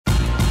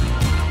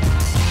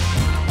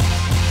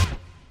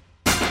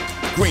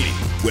Greeny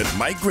with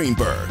Mike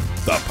Greenberg,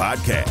 the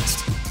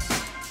podcast.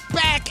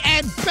 Back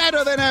and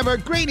better than ever.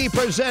 Greeny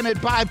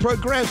presented by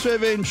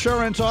Progressive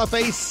Insurance off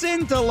a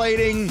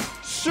scintillating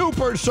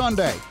Super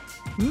Sunday.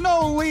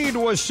 No lead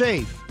was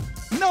safe.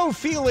 No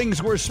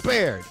feelings were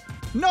spared.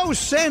 No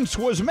sense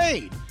was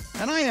made.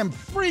 And I am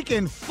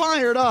freaking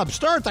fired up.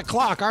 Start the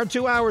clock. Our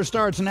 2 hours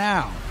starts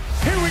now.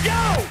 Here we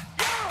go!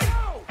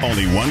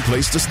 Only one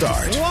place to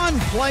start. One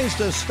place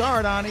to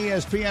start on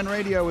ESPN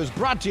Radio is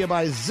brought to you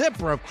by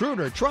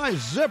ZipRecruiter. Try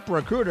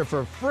ZipRecruiter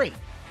for free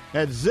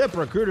at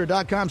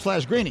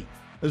ZipRecruiter.com/Greeny.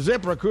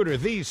 ZipRecruiter,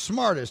 the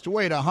smartest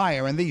way to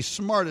hire, and the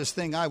smartest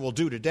thing I will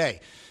do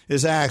today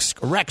is ask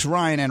Rex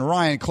Ryan and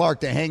Ryan Clark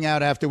to hang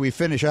out after we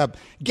finish up,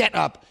 get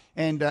up,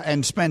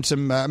 and spend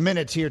some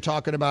minutes here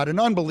talking about an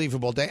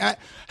unbelievable day.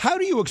 How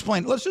do you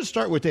explain? Let's just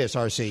start with this,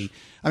 RC.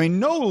 I mean,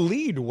 no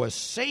lead was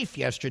safe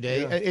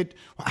yesterday.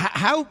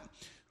 Yeah.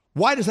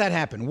 Why does that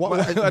happen?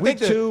 Why'd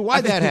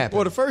that happen?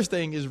 Well, the first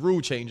thing is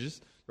rule changes,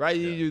 right?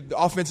 Yeah. The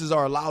offenses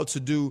are allowed to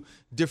do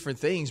different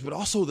things, but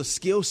also the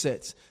skill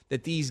sets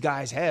that these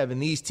guys have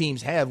and these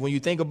teams have. When you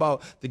think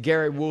about the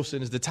Garrett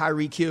Wilsons, the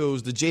Tyreek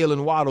Hills, the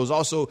Jalen Waddles,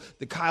 also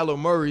the Kyler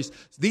Murrays,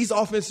 these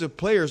offensive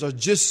players are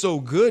just so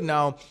good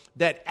now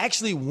that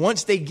actually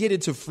once they get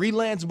into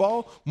freelance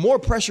ball, more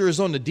pressure is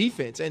on the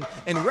defense. And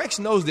Rex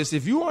knows this.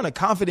 If you're on a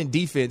confident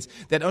defense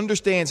that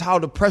understands how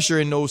to pressure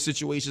in those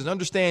situations,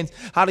 understands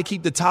how to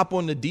keep the top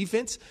on the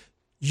defense,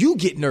 you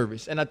get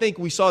nervous. And I think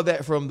we saw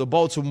that from the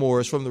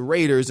Baltimores, from the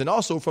Raiders, and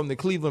also from the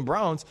Cleveland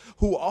Browns,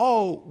 who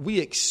all we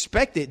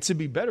expected to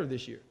be better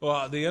this year.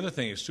 Well, the other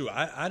thing is, too,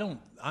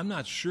 I'm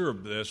not sure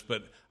of this,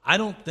 but I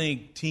don't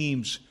think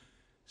teams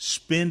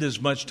spend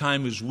as much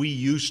time as we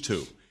used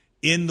to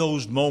in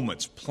those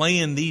moments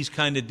playing these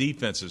kind of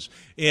defenses.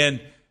 And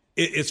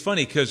it's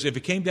funny because if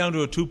it came down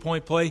to a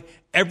 2-point play,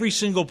 every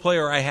single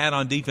player I had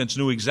on defense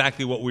knew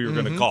exactly what we were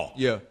going to call.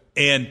 Yeah.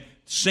 And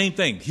same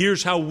thing.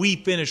 Here's how we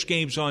finish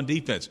games on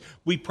defense.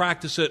 We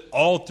practice it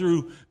all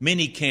through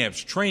mini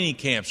camps, training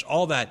camps,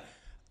 all that.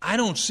 I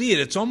don't see it.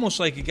 It's almost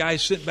like a guy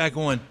sitting back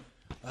going,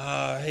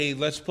 hey,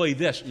 let's play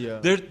this. Yeah.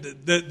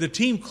 The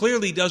team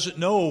clearly doesn't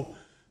know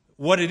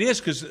what it is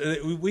because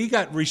we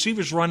got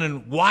receivers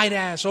running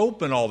wide-ass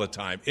open all the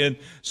time. And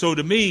so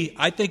to me,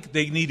 I think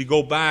they need to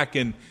go back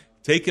and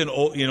take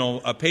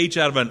a page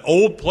out of an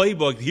old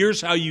playbook.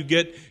 Here's how you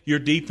get your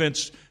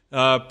defense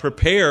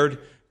prepared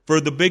for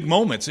the big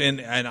moments,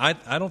 and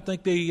I don't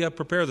think they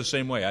prepare the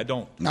same way. I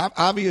don't.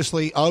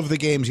 Obviously, of the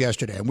games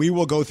yesterday, and we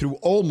will go through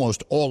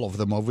almost all of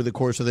them over the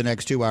course of the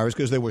next 2 hours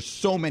because there were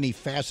so many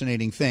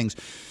fascinating things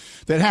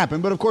that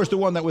happened. But, of course, the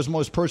one that was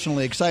most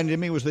personally exciting to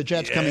me was the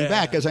Jets coming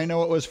back, as I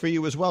know it was for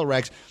you as well,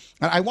 Rex.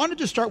 And I wanted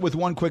to start with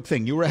one quick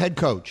thing. You were a head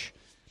coach.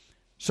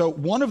 So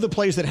one of the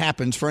plays that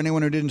happens, for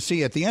anyone who didn't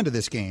see at the end of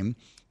this game,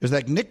 is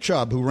that Nick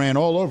Chubb, who ran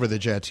all over the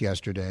Jets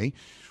yesterday,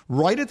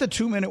 right at the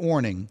 2-minute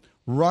warning,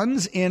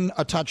 runs in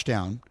a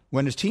touchdown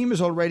when his team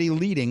is already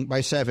leading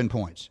by 7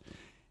 points.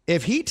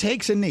 If he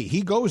takes a knee,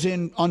 he goes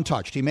in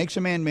untouched. He makes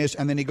a man miss,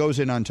 and then he goes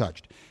in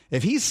untouched.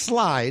 If he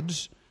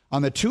slides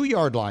on the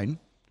 2-yard line,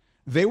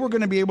 they were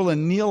going to be able to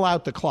kneel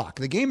out the clock.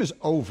 The game is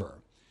over.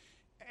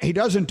 He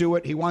doesn't do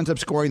it. He winds up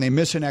scoring. They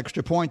miss an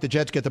extra point. The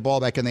Jets get the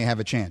ball back, and they have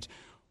a chance.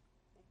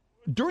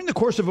 During the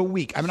course of a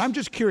week, I mean, I'm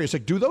just curious,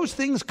 do those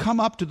things come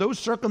up? Do those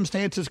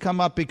circumstances come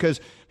up? Because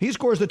he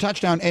scores the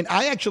touchdown, and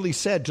I actually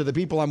said to the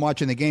people I'm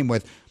watching the game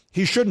with,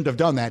 he shouldn't have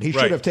done that. He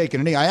should have taken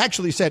a knee. I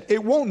actually said,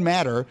 it won't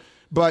matter,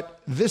 but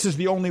this is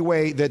the only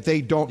way that they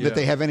that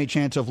they have any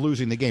chance of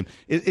losing the game.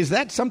 Is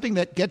that something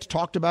that gets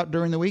talked about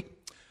during the week?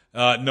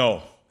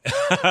 No.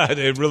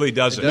 It really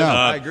doesn't. No,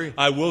 I agree.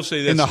 I will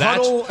say this. In the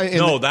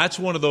huddle? That's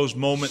one of those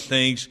moment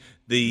things,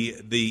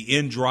 the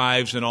in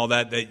drives and all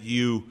that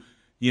you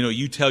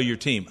tell your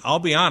team. I'll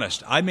be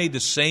honest. I made the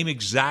same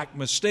exact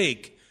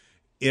mistake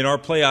in our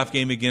playoff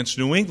game against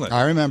New England.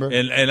 I remember.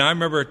 And I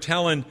remember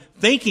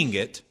thinking,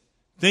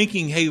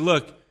 hey,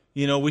 look,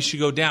 we should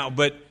go down.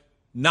 But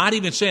not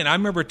even saying. I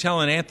remember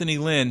telling Anthony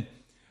Lynn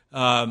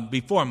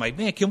before, I'm like,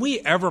 man, can we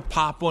ever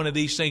pop one of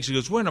these things? He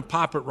goes, we're going to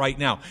pop it right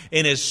now.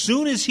 And as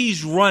soon as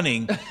he's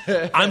running,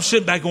 I'm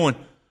sitting back going,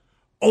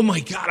 oh,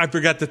 my God, I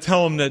forgot to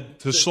tell him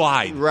to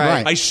slide.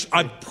 Right.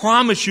 I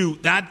promise you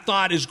that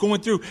thought is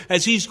going through.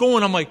 As he's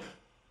going, I'm like,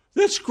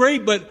 that's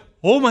great, but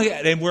oh, my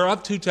God. And we're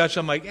up 2 touchdowns.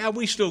 I'm like, yeah,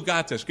 we still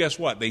got this. Guess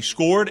what? They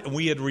scored, and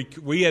we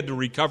had to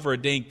recover a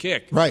dang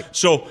kick. Right.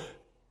 So,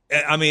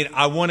 I mean,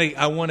 I want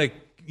to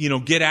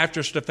get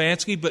after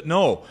Stefanski, but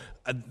no.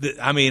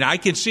 I mean, I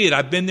can see it.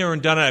 I've been there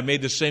and done it. I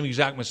made the same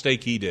exact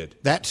mistake he did.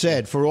 That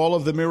said, for all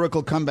of the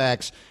miracle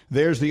comebacks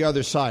there's the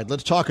other side.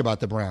 Let's talk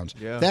about the Browns.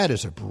 Yeah. That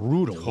is a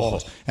brutal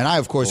loss. And I,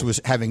 of course, was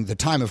having the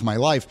time of my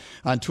life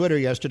on Twitter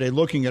yesterday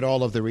looking at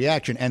all of the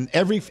reaction. And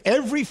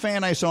every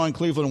fan I saw in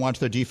Cleveland wants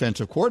their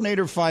defensive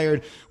coordinator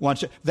fired.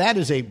 That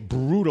is a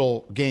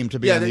brutal game to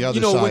be on the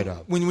other side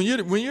of. When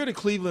you're the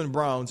Cleveland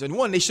Browns, and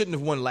one, they shouldn't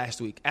have won last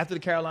week. After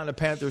the Carolina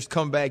Panthers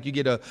come back, you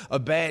get a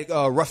bad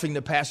roughing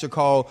the passer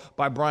call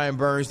by Brian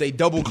Burns. They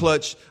double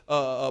clutch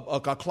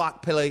a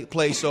clock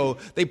play, so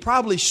they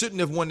probably shouldn't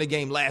have won the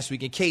game last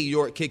week. And Cade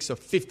York kicks a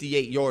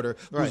 58-yarder,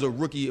 who's a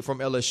rookie from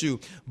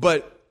LSU.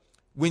 But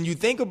when you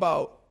think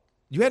about,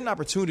 you had an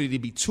opportunity to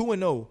be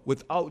 2-0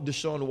 without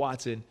Deshaun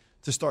Watson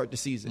to start the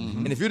season.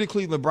 Mm-hmm. And if you're the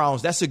Cleveland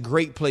Browns, that's a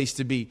great place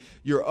to be.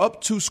 You're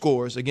up 2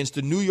 scores against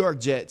the New York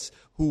Jets,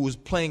 who was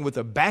playing with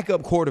a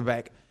backup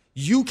quarterback.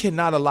 You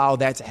cannot allow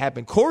that to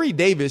happen. Corey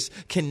Davis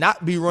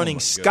cannot be running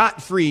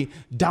scot-free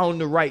down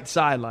the right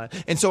sideline.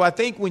 And so I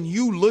think when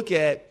you look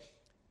at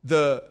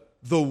the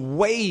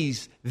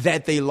ways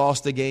that they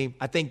lost the game,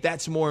 I think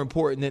that's more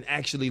important than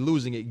actually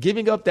losing it.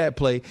 Giving up that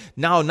play,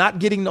 now not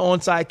getting the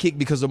onside kick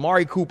because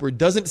Amari Cooper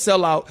doesn't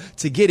sell out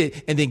to get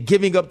it, and then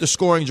giving up the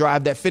scoring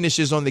drive that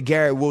finishes on the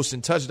Garrett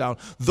Wilson touchdown.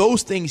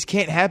 Those things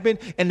can't happen,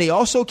 and they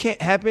also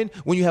can't happen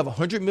when you have a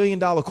 $100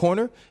 million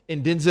corner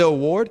in Denzel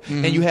Ward,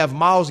 and you have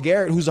Myles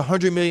Garrett, who's a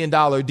 $100 million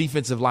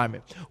defensive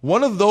lineman.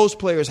 One of those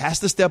players has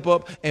to step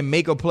up and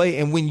make a play,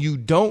 and when you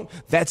don't,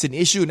 that's an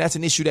issue, and that's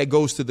an issue that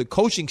goes to the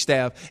coaching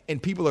staff,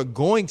 and people are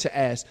going to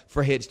ask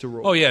for heads to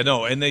roll. Oh yeah,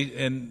 no,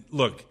 and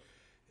look,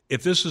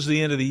 if this is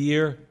the end of the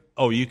year,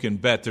 you can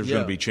bet there's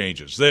going to be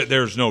changes.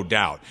 There's no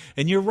doubt.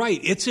 And you're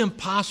right, it's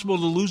impossible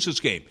to lose this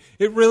game.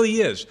 It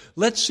really is.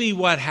 Let's see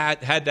what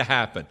had to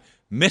happen.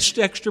 Missed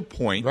extra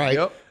point. Right.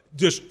 Yep.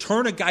 Just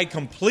turn a guy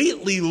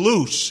completely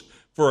loose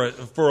for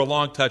a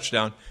long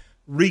touchdown.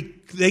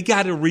 They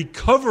got to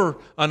recover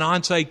an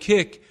onside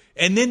kick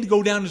and then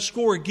go down and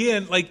score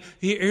again. Like,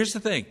 here's the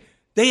thing.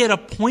 They had a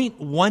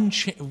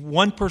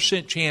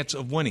 0.1% chance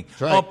of winning.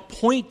 Right. A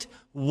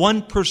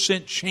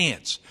 0.1%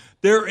 chance.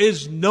 There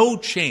is no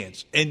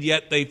chance, and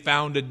yet they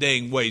found a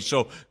dang way.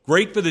 So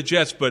great for the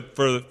Jets, but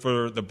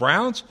for the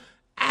Browns,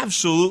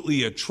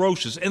 absolutely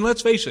atrocious. And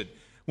let's face it,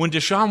 when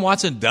Deshaun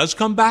Watson does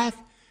come back,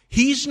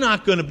 he's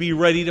not going to be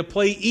ready to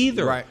play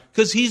either. Right.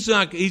 Because he's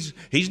not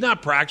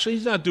practicing,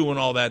 he's not doing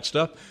all that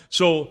stuff.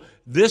 So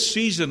this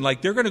season,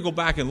 they're going to go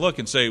back and look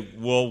and say,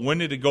 well, when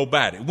did it go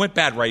bad? It went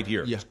bad right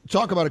here. Yeah.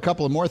 Talk about a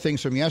couple of more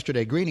things from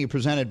yesterday. Greeny,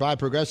 presented by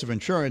Progressive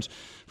Insurance.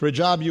 For a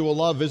job you will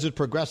love, visit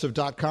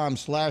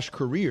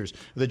progressive.com/careers.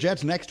 The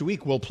Jets next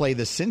week will play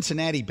the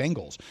Cincinnati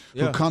Bengals,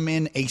 who come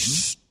in a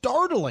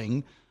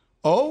startling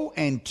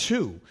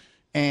 0-2.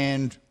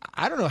 And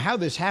I don't know how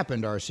this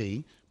happened,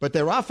 RC, but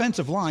their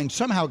offensive line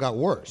somehow got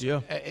worse. Yeah.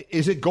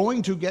 Is it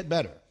going to get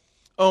better?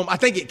 I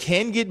think it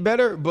can get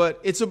better, but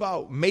it's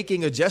about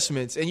making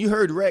adjustments. And you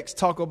heard Rex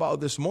talk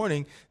about this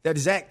morning that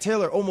Zach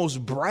Taylor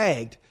almost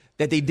bragged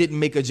that they didn't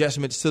make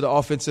adjustments to the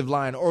offensive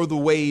line or the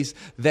ways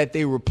that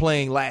they were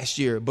playing last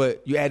year.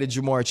 But you added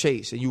Jamar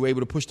Chase, and you were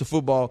able to push the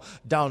football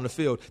down the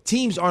field.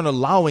 Teams aren't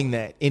allowing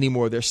that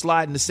anymore. They're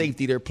sliding to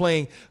safety. They're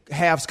playing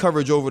halves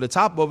coverage over the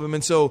top of them.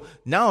 And so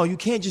now you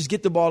can't just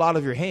get the ball out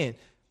of your hand.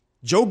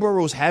 Joe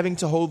Burrow's having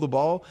to hold the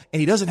ball, and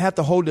he doesn't have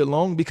to hold it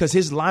long because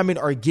his linemen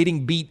are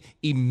getting beat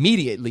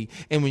immediately.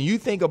 And when you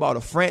think about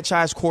a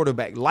franchise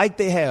quarterback like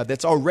they have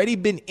that's already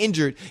been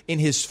injured in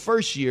his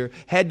first year,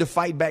 had to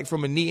fight back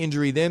from a knee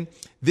injury then,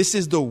 this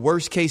is the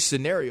worst case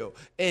scenario.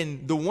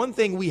 And the one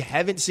thing we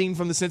haven't seen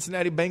from the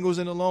Cincinnati Bengals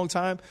in a long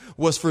time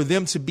was for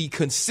them to be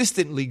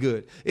consistently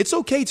good. It's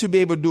okay to be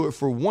able to do it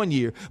for 1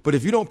 year, but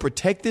if you don't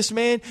protect this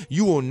man,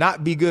 you will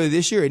not be good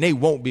this year, and they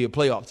won't be a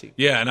playoff team.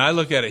 Yeah, and I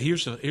look at it.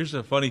 Here's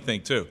the funny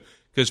thing, too,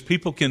 because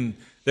people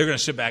they're going to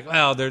sit back,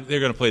 well, they're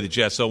going to play the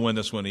Jets. They'll win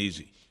this one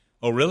easy.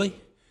 Oh, really?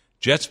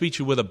 Jets beat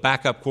you with a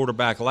backup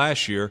quarterback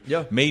last year.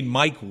 Yeah. Made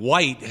Mike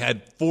White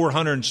had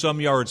 400 and some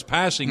yards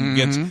passing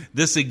against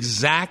this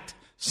exact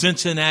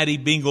Cincinnati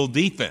Bengal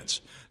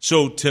defense.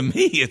 So to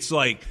me, it's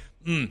like,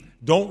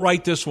 don't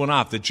write this one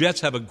off. The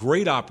Jets have a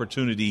great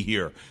opportunity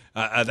here.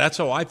 That's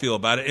how I feel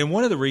about it. And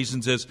one of the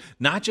reasons is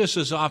not just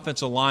this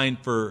offensive line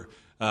for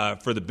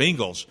the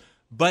Bengals,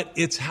 but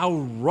it's how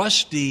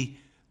rusty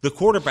the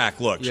quarterback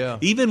looks. Yeah.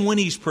 Even when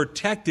he's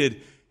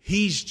protected,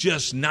 he's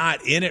just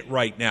not in it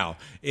right now.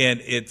 And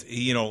it's,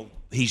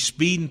 he's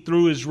speeding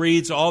through his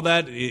reads, all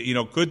that.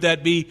 Could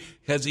that be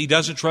because he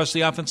doesn't trust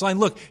the offensive line?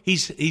 Look,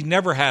 he's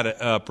never had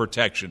a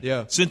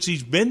protection since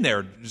he's been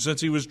there, since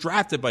he was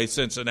drafted by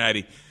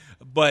Cincinnati.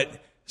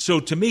 But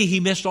so to me, he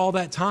missed all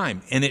that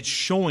time, and it's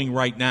showing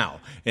right now.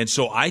 And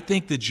so I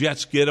think the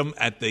Jets get him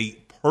at the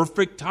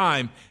perfect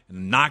time.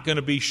 Not going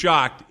to be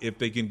shocked if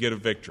they can get a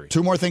victory.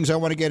 Two more things I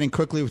want to get in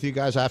quickly with you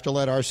guys. I have to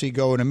let RC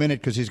go in a minute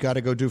because he's got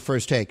to go do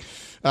first take.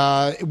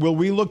 Will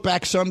we look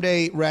back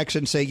someday, Rex,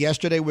 and say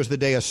yesterday was the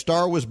day a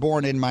star was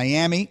born in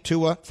Miami?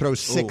 Tua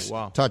throws 6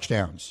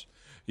 touchdowns.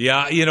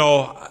 Yeah,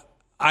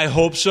 I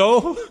hope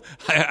so.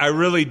 I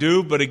really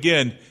do. But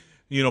again,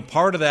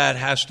 part of that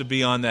has to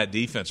be on that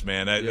defense,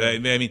 man. I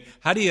mean,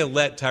 how do you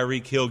let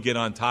Tyreek Hill get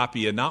on top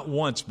of you? Not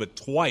once, but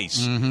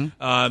twice.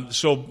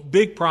 So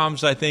big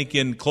problems, I think,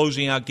 in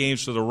closing out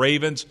games for the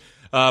Ravens.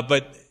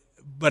 But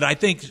I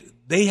think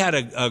they had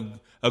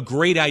a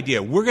great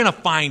idea. We're going to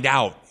find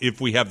out if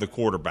we have the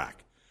quarterback.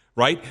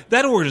 Right?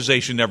 That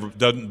organization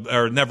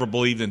never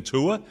believed in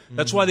Tua.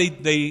 That's why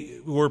they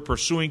were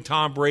pursuing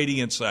Tom Brady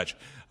and such.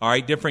 All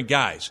right, different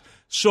guys.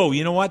 So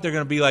you know what? They're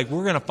going to be like,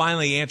 we're going to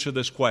finally answer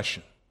this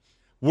question.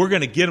 We're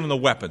going to get him the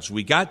weapons.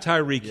 We got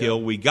Tyreek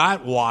Hill. We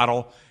got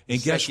Waddle.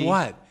 And guess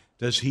what?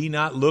 Does he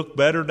not look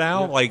better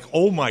now? Like,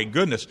 oh, my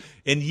goodness.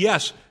 And,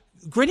 yes,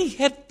 Gritty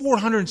had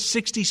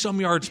 460-some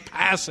yards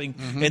passing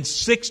and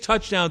 6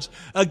 touchdowns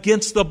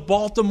against the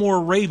Baltimore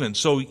Ravens.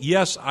 So,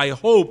 yes, I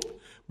hope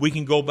we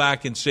can go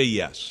back and say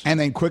yes. And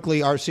then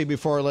quickly, RC,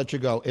 before I let you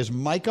go, is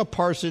Micah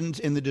Parsons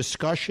in the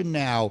discussion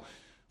now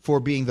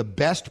for being the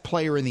best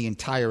player in the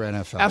entire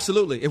NFL?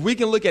 Absolutely. If we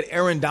can look at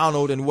Aaron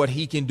Donald and what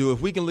he can do, if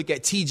we can look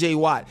at T.J.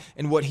 Watt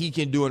and what he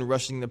can do in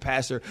rushing the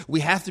passer, we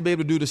have to be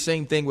able to do the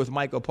same thing with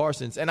Micah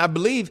Parsons. And I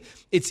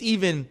believe it's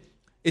even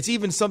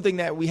something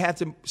that we have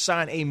to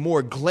shine a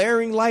more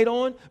glaring light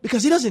on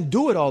because he doesn't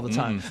do it all the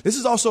time. This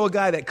is also a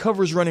guy that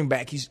covers running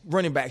backs.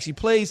 He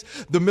plays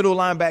the middle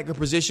linebacker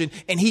position,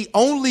 and he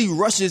only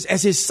rushes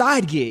as his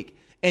side gig.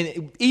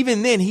 And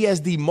even then, he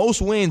has the most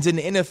wins in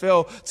the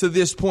NFL to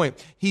this point.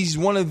 He's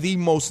one of the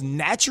most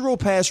natural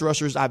pass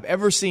rushers I've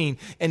ever seen.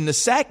 And the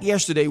sack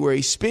yesterday where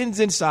he spins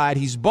inside,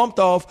 he's bumped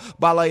off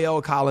by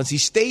La'el Collins. He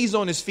stays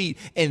on his feet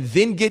and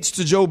then gets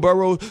to Joe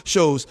Burrow,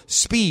 shows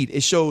speed.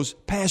 It shows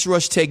pass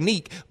rush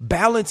technique,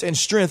 balance, and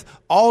strength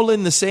all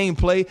in the same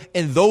play.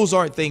 And those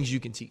aren't things you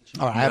can teach.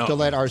 All right, I have to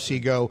let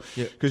RC go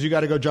because you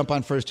got to go jump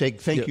on First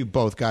Take. Thank you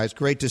both, guys.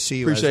 Great to see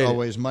you. Appreciate as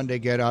always. Monday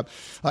Get Up.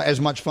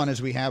 As much fun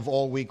as we have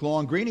all week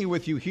long. Greeny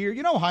with you here.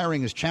 You know,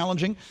 hiring is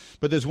challenging,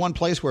 but there's one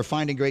place where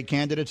finding great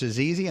candidates is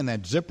easy, and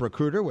that's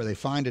ZipRecruiter, where they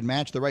find and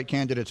match the right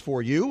candidates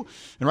for you.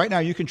 And right now,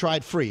 you can try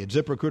it free at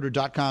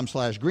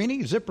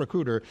ZipRecruiter.com/Greeny.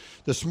 ZipRecruiter,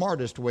 the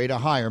smartest way to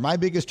hire. My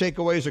biggest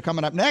takeaways are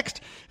coming up next,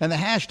 and the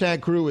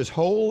hashtag crew is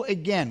whole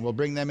again. We'll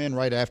bring them in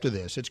right after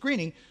this. It's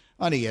Greeny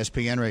on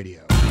ESPN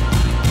Radio.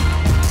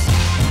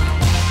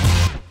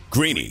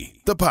 Greeny,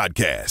 the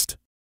podcast.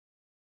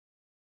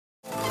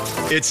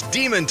 It's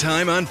Demon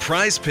Time on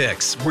Prize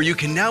Picks, where you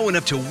can now win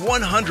up to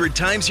 100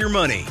 times your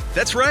money.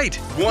 That's right,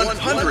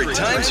 100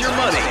 times your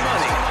money.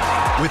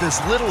 With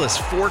as little as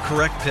 4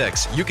 correct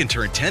picks, you can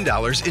turn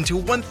 $10 into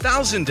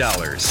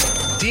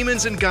 $1,000.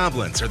 Demons and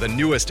Goblins are the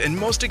newest and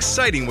most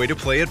exciting way to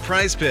play at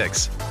Prize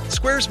Picks.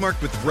 Squares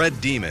marked with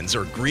red demons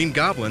or green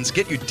goblins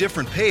get you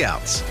different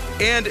payouts.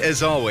 And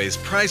as always,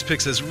 Prize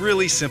Picks is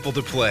really simple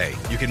to play.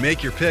 You can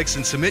make your picks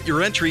and submit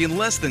your entry in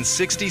less than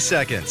 60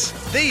 seconds.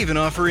 They even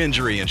offer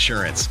injury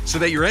insurance, so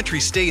that your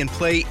entries stay in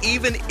play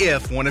even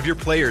if one of your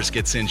players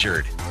gets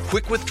injured.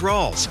 Quick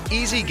withdrawals,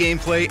 easy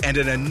gameplay, and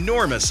an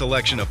enormous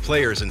selection of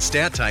players and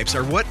stat types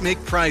are what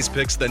make Prize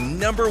Picks the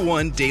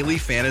 #1 daily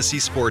fantasy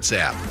sports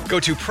app. Go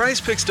to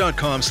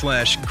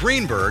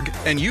prizepicks.com/Greenberg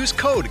and use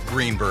code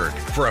Greenberg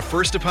for a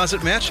first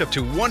deposit match up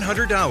to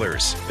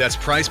 $100. That's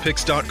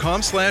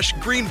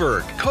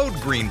prizepicks.com/Greenberg, code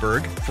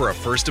Greenberg for a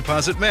first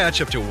deposit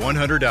match up to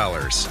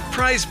 $100.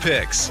 Prize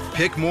Picks.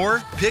 Pick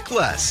more, pick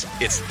less.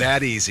 It's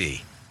that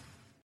easy.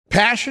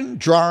 Passion,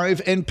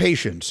 drive, and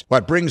patience.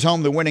 What brings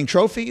home the winning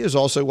trophy is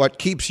also what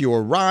keeps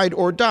your ride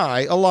or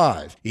die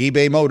alive.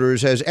 eBay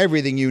Motors has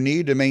everything you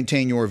need to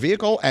maintain your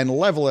vehicle and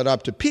level it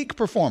up to peak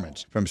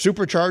performance. From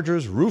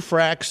superchargers, roof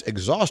racks,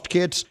 exhaust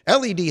kits,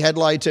 LED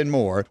headlights, and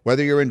more,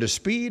 whether you're into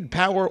speed,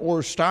 power,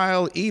 or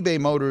style, eBay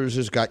Motors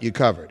has got you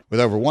covered. With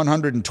over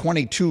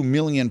 122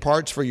 million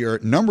parts for your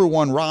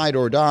 #1 ride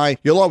or die,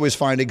 you'll always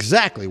find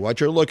exactly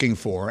what you're looking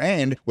for.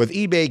 And with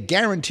eBay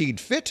Guaranteed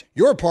Fit,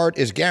 your part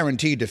is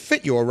guaranteed to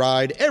fit your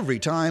ride every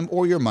time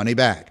or your money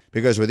back.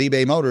 Because with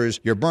eBay Motors,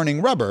 you're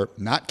burning rubber,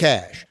 not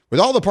cash. With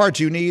all the parts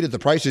you need at the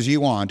prices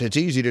you want, it's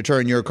easy to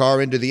turn your car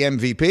into the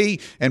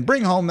MVP and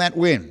bring home that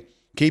win.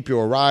 Keep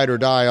your ride or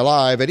die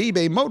alive at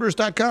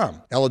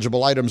ebaymotors.com.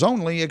 Eligible items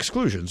only.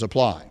 Exclusions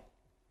apply.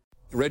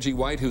 Reggie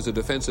White, who's a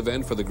defensive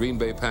end for the Green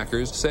Bay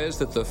Packers, says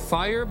that the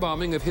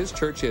firebombing of his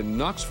church in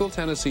Knoxville,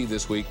 Tennessee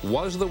this week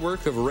was the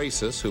work of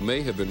racists who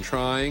may have been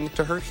trying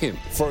to hurt him.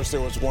 First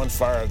there was one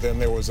fire, then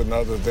there was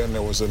another, then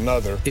there was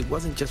another. It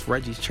wasn't just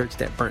Reggie's church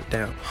that burnt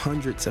down.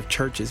 Hundreds of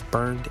churches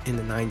burned in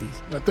the 90s.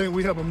 I think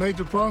we have a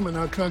major problem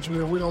in our country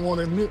that we don't want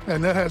to admit,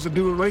 and that has to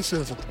do with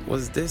racism.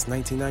 Was this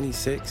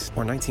 1996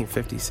 or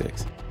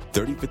 1956?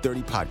 30 for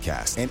 30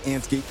 podcast and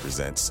Antscape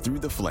presents Through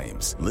the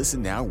Flames.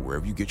 Listen now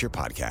wherever you get your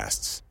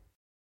podcasts.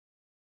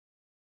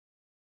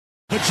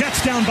 The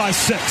Jets down by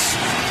 6.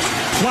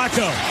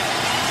 Flacco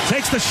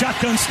takes the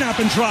shotgun snap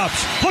and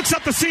drops. Looks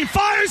up the seam,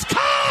 fires,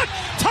 caught!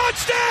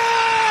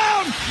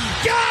 Touchdown!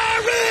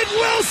 Garrett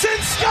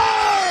Wilson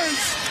scores!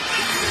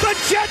 The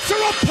Jets are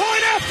a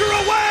point after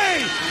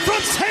away from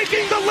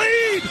taking the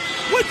lead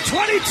with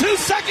 22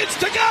 seconds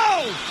to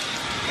go.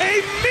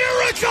 A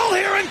miracle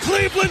here in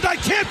Cleveland. I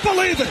can't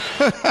believe it.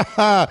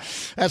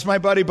 That's my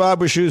buddy Bob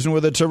Wischusen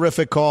with a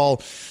terrific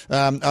call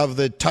of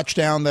the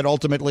touchdown that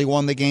ultimately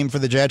won the game for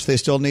the Jets. They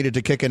still needed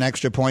to kick an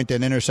extra point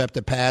and intercept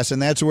a pass,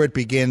 and that's where it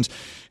begins.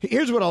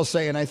 Here's what I'll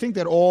say, and I think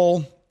that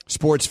all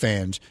sports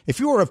fans, if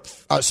you are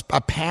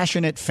a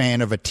passionate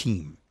fan of a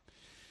team,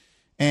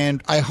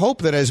 and I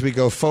hope that as we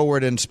go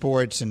forward in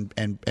sports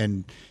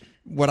and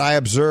what I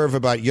observe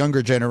about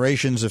younger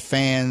generations of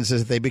fans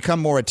is they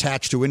become more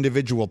attached to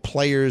individual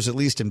players, at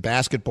least in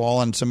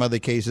basketball and some other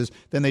cases,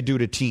 than they do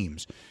to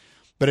teams.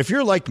 But if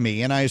you're like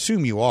me, and I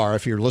assume you are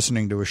if you're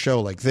listening to a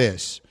show like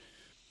this,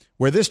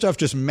 where this stuff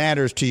just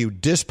matters to you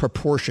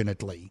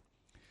disproportionately,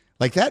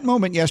 like that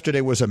moment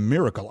yesterday was a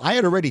miracle. I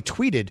had already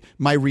tweeted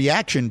my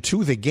reaction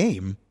to the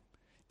game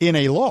in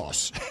a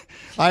loss.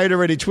 I had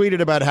already tweeted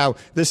about how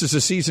this is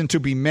a season to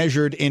be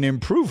measured in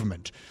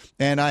improvement.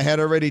 And I had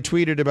already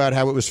tweeted about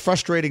how it was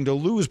frustrating to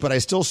lose, but I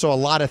still saw a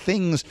lot of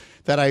things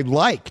that I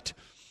liked.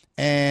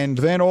 And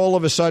then all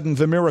of a sudden,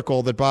 the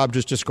miracle that Bob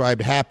just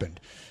described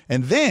happened.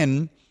 And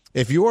then,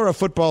 if you're a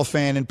football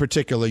fan in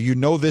particular, you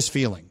know this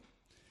feeling.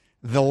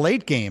 The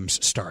late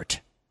games start.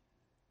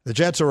 The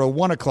Jets are a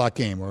 1 o'clock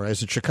game, or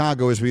as in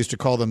Chicago, as we used to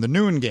call them, the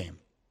noon game.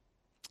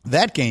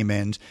 That game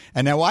ends,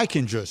 and now I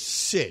can just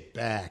sit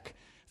back,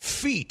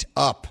 feet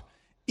up,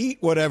 eat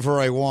whatever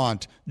I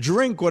want,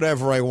 drink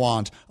whatever I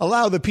want,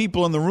 allow the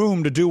people in the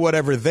room to do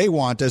whatever they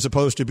want as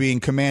opposed to being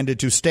commanded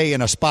to stay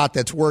in a spot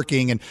that's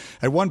working. And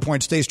at one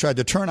point, Stace tried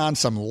to turn on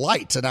some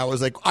lights, and I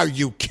was like, are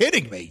you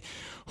kidding me?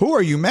 Who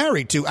are you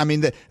married to? I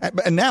mean,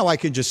 and now I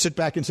can just sit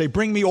back and say,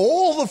 bring me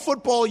all the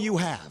football you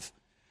have.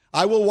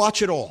 I will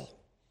watch it all.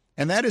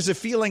 And that is a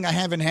feeling I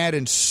haven't had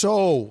in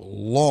so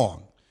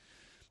long.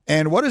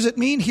 And what does it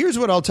mean? Here's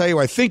what I'll tell you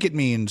I think it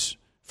means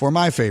for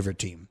my favorite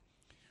team.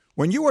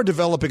 When you are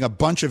developing a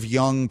bunch of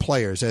young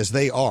players, as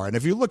they are, and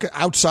if you look at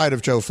outside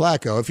of Joe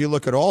Flacco, if you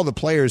look at all the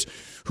players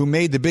who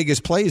made the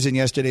biggest plays in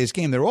yesterday's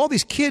game, there are all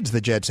these kids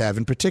the Jets have,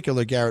 in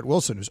particular Garrett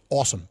Wilson, who's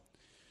awesome.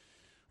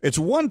 It's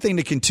one thing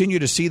to continue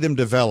to see them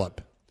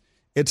develop.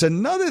 It's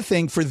another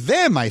thing for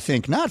them, I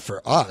think, not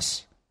for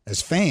us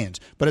as fans,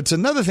 but it's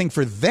another thing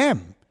for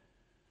them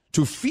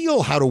to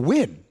feel how to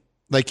win.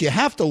 Like you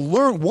have to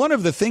learn, one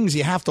of the things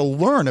you have to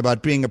learn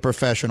about being a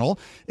professional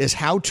is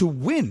how to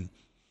win.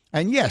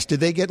 And yes, did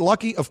they get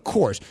lucky? Of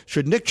course.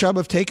 Should Nick Chubb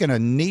have taken a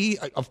knee?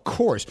 Of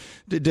course.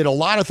 Did a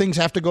lot of things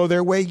have to go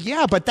their way?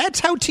 Yeah, but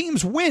that's how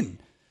teams win.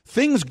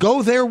 Things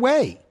go their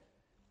way.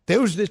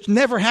 It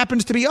never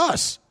happens to be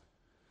us.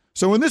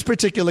 So in this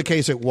particular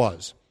case, it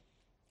was.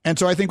 And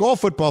so I think all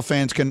football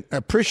fans can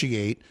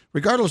appreciate,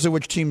 regardless of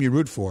which team you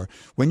root for,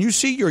 when you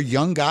see your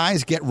young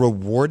guys get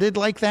rewarded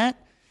like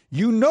that,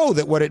 you know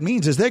that what it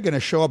means is they're going to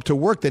show up to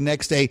work the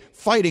next day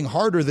fighting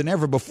harder than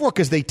ever before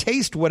because they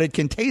taste what it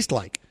can taste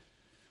like.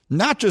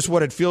 Not just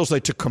what it feels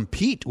like to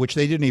compete, which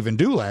they didn't even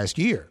do last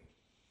year,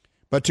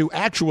 but to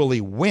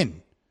actually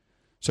win.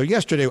 So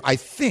yesterday, I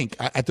think,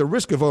 at the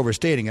risk of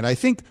overstating it, I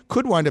think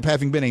could wind up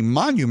having been a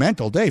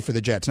monumental day for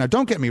the Jets. Now,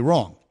 don't get me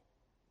wrong.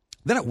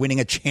 They're not winning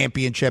a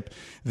championship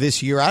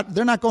this year.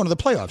 They're not going to the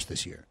playoffs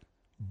this year.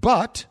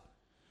 But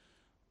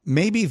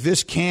maybe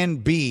this can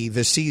be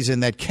the season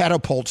that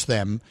catapults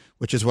them,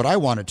 which is what I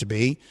want it to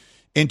be,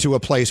 into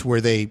a place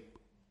where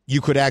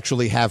you could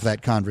actually have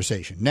that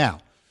conversation.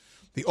 Now,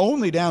 the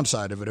only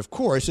downside of it, of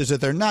course, is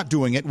that they're not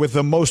doing it with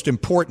the most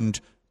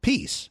important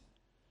piece.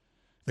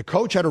 The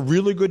coach had a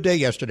really good day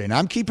yesterday, and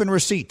I'm keeping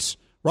receipts.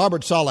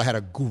 Robert Saleh had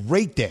a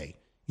great day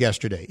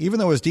yesterday, even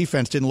though his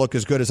defense didn't look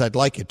as good as I'd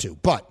like it to.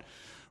 But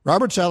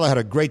Robert Saleh had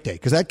a great day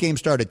because that game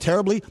started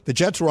terribly. The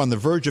Jets were on the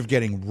verge of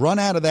getting run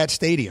out of that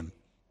stadium,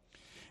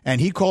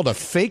 and he called a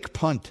fake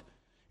punt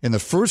in the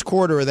first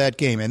quarter of that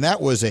game, and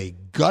that was a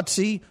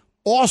gutsy,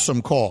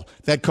 awesome call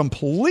that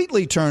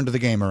completely turned the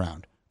game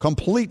around,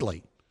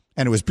 completely.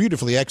 And it was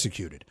beautifully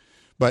executed.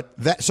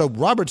 So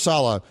Robert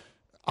Saleh,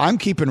 I'm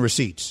keeping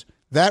receipts.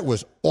 That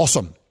was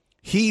awesome.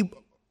 He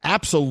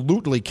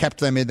absolutely kept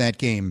them in that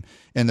game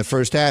in the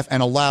first half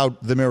and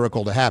allowed the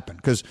miracle to happen.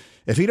 Because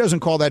if he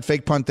doesn't call that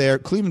fake punt there,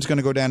 Cleveland's going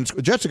to go down.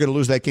 The Jets are going to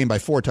lose that game by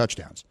 4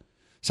 touchdowns.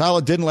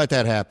 Saleh didn't let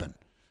that happen.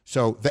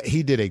 So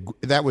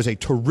that was a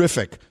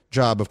terrific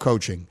job of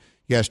coaching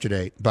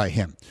yesterday by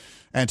him.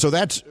 And so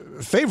that's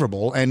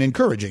favorable and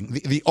encouraging.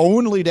 The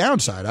only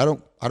downside, I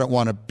don't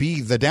want to be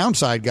the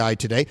downside guy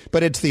today,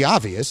 but it's the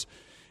obvious,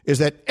 is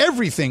that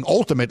everything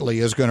ultimately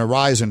is going to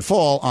rise and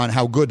fall on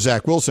how good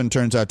Zach Wilson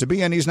turns out to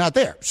be, and he's not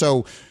there.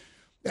 So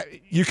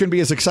you can be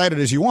as excited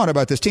as you want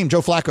about this team.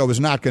 Joe Flacco is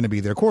not going to be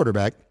their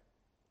quarterback.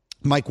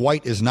 Mike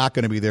White is not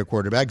going to be their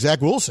quarterback. Zach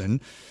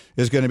Wilson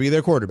is going to be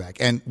their quarterback,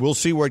 and we'll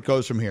see where it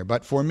goes from here.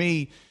 But for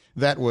me,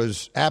 that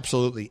was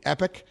absolutely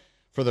epic.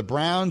 For the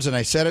Browns, and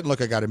I said it,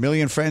 look, I got a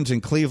million friends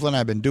in Cleveland.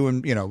 I've been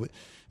doing,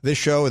 this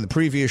show and the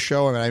previous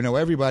show. I mean, I know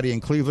everybody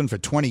in Cleveland for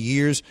 20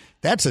 years.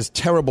 That's as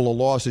terrible a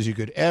loss as you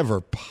could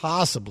ever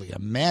possibly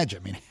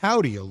imagine. I mean,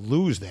 how do you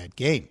lose that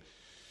game?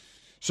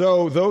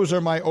 So those are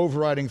my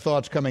overriding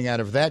thoughts coming out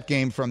of that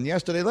game from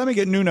yesterday. Let me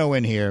get Nuno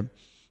in here,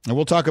 and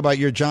we'll talk about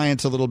your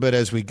Giants a little bit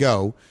as we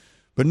go.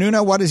 But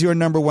Nuno, what is your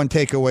number one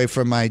takeaway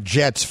from my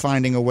Jets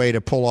finding a way to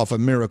pull off a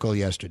miracle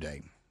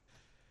yesterday?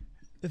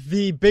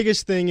 The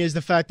biggest thing is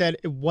the fact that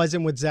it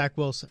wasn't with Zach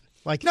Wilson.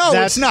 No,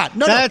 it's not.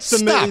 That's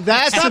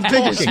the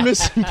biggest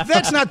missing.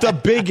 That's not the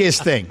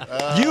biggest thing.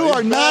 You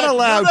are not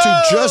allowed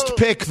to just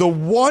pick the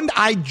one.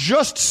 I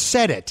just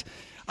said it.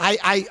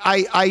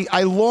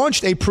 I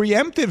launched a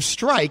preemptive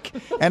strike,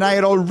 and I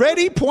had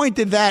already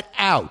pointed that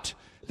out.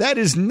 That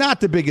is not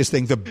the biggest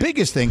thing. The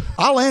biggest thing,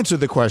 I'll answer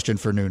the question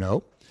for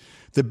Nuno.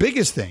 The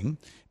biggest thing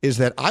is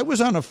that I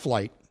was on a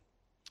flight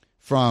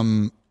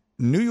from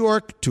New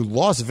York to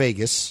Las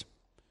Vegas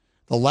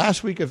the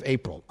last week of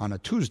April on a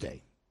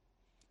Tuesday.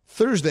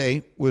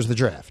 Thursday was the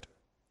draft.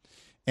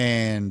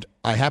 And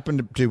I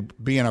happened to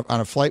be on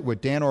a flight with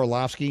Dan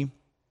Orlovsky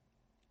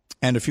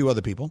and a few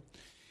other people.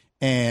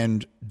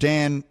 And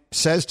Dan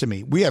says to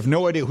me, we have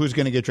no idea who's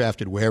going to get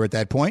drafted where at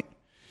that point.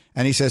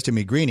 And he says to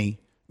me, Greeny,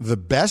 the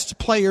best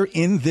player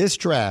in this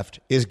draft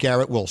is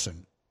Garrett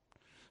Wilson.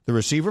 The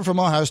receiver from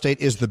Ohio State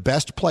is the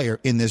best player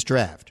in this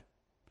draft.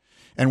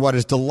 And what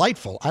is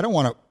delightful, I don't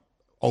want to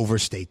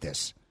overstate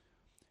this,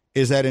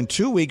 is that in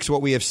 2 weeks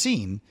what we have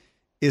seen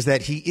is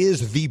that he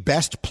is the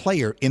best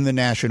player in the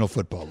National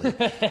Football League.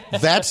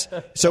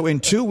 So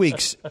in 2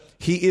 weeks,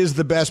 he is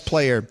the best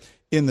player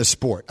in the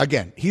sport.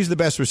 Again, he's the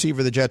best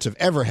receiver the Jets have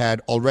ever had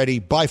already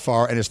by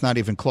far, and it's not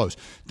even close.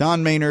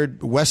 Don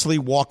Maynard, Wesley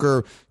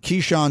Walker,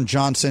 Keyshawn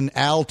Johnson,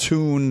 Al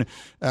Toon,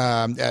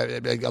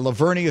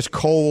 Lavernius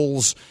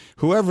Coles,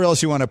 whoever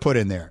else you want to put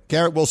in there.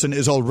 Garrett Wilson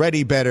is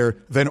already better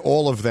than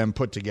all of them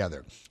put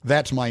together.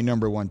 That's my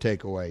number one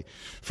takeaway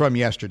from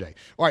yesterday.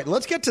 All right,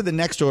 let's get to the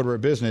next order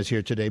of business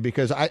here today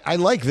because I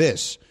like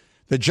this.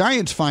 The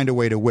Giants find a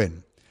way to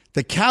win.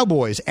 The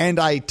Cowboys, and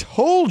I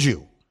told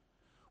you,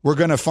 we're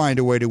going to find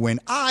a way to win.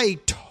 I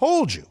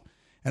told you.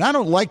 And I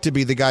don't like to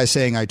be the guy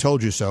saying I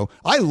told you so.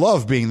 I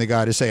love being the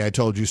guy to say I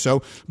told you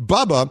so.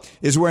 Bubba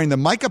is wearing the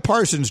Micah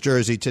Parsons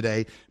jersey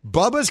today.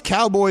 Bubba's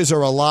Cowboys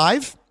are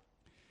alive.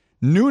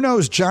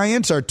 Nuno's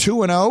Giants are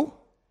 2-0.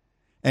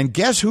 And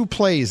guess who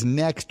plays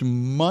next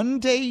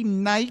Monday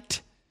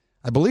night?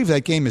 I believe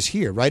that game is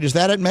here, right? Is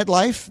that at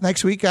MetLife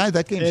next week, guys?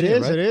 That game's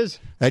here, right? It is.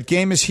 That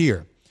game is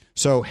here.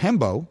 So,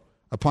 Hembo,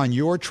 upon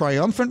your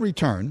triumphant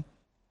return,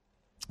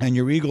 and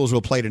your Eagles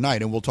will play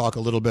tonight, and we'll talk a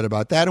little bit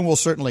about that, and we'll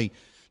certainly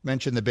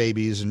mention the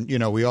babies, and,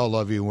 we all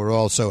love you, and we're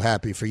all so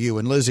happy for you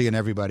and Lizzie and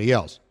everybody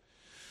else.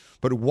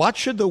 But what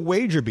should the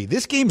wager be?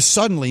 This game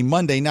suddenly,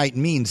 Monday night,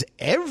 means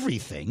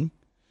everything.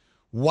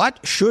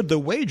 What should the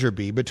wager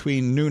be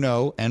between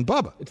Nuno and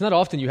Bubba? It's not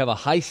often you have a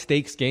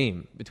high-stakes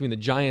game between the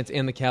Giants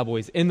and the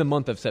Cowboys in the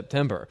month of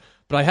September,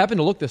 but I happened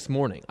to look this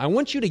morning. I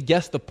want you to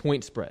guess the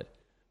point spread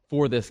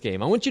for this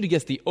game. I want you to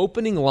guess the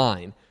opening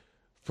line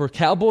for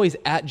Cowboys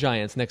at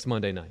Giants next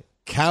Monday night.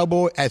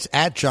 It's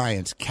at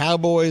Giants.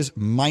 Cowboys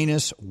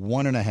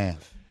 -1.5.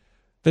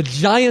 The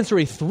Giants are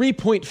a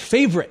 3-point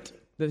favorite.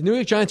 The New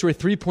York Giants are a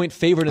 3-point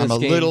favorite in this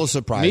game. I'm a little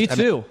surprised.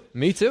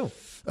 Me too.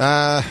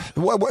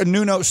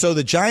 Nuno, so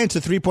the Giants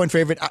a 3-point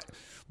favorite.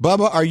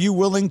 Bubba, are you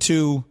willing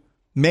to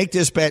make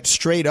this bet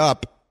straight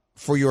up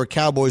for your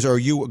Cowboys, or are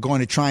you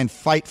going to try and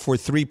fight for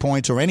 3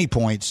 points or any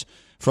points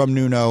from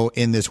Nuno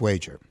in this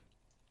wager?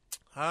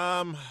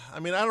 I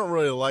don't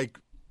really like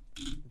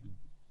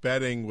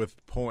betting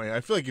with point.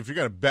 I feel like if you're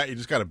going to bet, you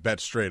just got to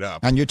bet straight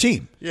up on your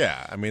team.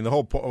 Yeah, the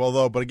whole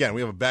but again, we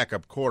have a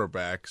backup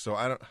quarterback, so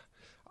I don't.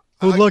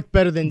 Who looked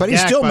better than But Dak,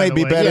 he still may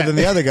be better than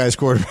the other guy's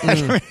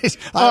quarterback.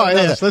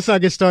 Yes, let's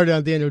not get started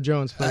on Daniel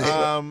Jones.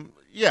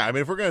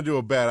 If we're going to do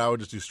a bet, I would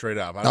just do straight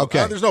up.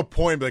 There's no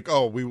point like,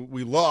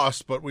 we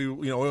lost, but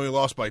we only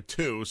lost by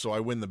 2, so I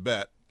win the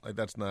bet. Like,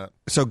 that's not.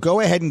 So go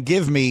ahead and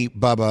give me,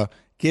 Bubba,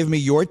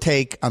 your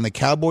take on the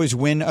Cowboys'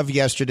 win of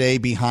yesterday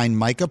behind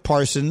Micah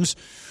Parsons,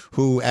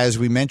 who, as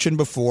we mentioned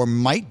before,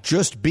 might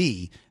just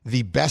be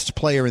the best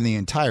player in the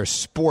entire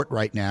sport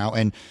right now,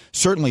 and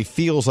certainly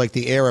feels like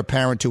the heir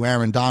apparent to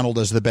Aaron Donald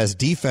as the best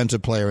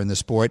defensive player in the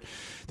sport.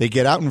 They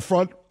get out in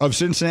front of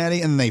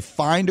Cincinnati, and they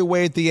find a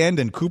way at the end,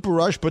 and Cooper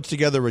Rush puts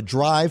together a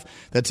drive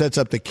that sets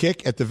up the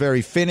kick at the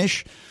very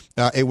finish.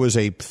 It was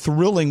a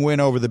thrilling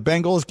win over the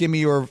Bengals. Give me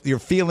your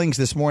feelings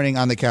this morning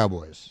on the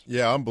Cowboys.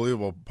 Yeah,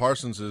 unbelievable.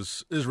 Parsons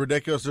is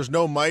ridiculous. There's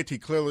no might. He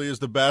clearly is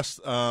the best.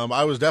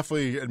 I was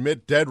definitely,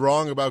 dead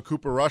wrong about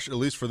Cooper Rush, at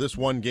least for this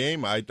one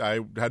game. I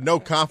had no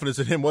confidence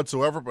in him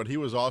whatsoever, but he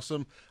was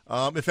awesome.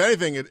 If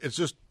anything,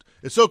 it's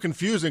so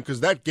confusing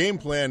because that game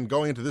plan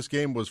going into this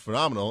game was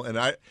phenomenal, and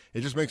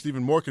it just makes it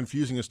even more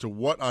confusing as to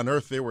what on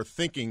earth they were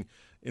thinking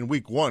in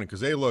week one, because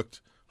they looked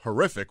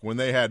horrific when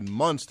they had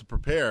months to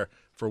prepare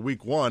for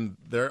week one.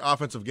 Their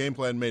offensive game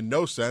plan made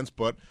no sense,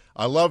 but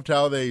I loved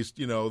how they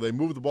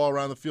moved the ball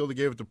around the field. They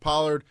gave it to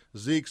Pollard.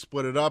 Zeke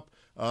split it up.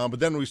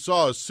 But then we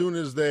saw as soon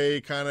as they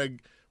kind of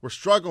were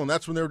struggling,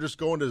 that's when they were just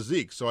going to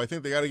Zeke. So I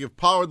think they got to give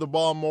Pollard the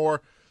ball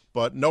more,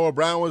 but Noah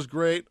Brown was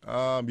great.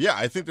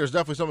 I think there's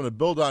definitely something to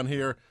build on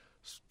here.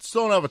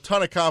 Still don't have a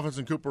ton of confidence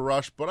in Cooper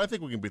Rush, but I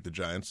think we can beat the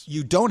Giants.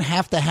 You don't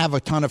have to have a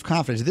ton of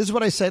confidence. This is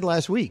what I said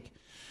last week.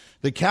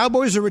 The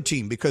Cowboys are a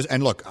team because,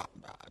 and look,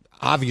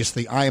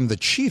 obviously, I am the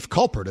chief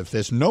culprit of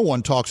this. No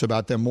one talks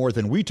about them more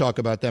than we talk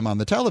about them on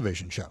the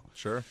television show.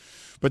 Sure.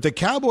 But the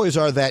Cowboys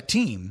are that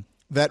team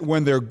that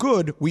when they're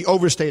good, we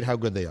overstate how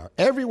good they are.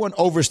 Everyone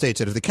overstates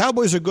it. If the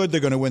Cowboys are good,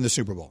 they're going to win the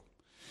Super Bowl.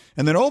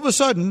 And then all of a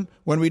sudden,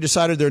 when we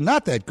decided they're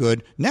not that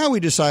good, now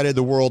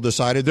the world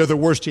decided they're the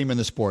worst team in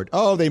the sport.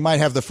 Oh, they might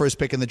have the first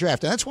pick in the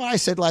draft. And that's why I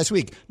said last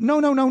week,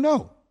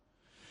 no.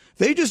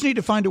 They just need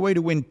to find a way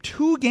to win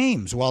 2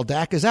 games while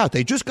Dak is out.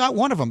 They just got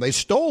one of them. They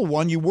stole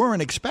one you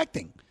weren't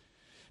expecting.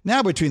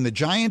 Now between the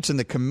Giants and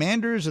the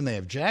Commanders, and they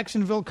have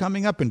Jacksonville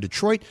coming up in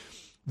Detroit,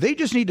 they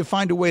just need to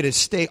find a way to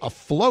stay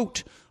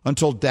afloat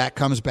until Dak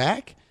comes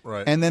back.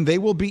 Right. And then they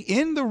will be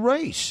in the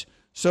race.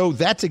 So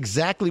that's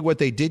exactly what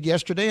they did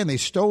yesterday, and they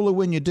stole a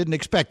win you didn't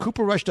expect.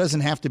 Cooper Rush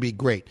doesn't have to be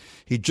great.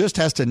 He just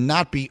has to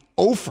not be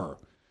over.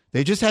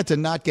 They just had to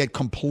not get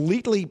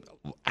completely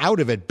out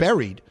of it,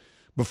 buried,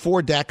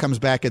 before Dak comes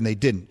back, and they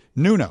didn't.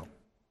 Nuno,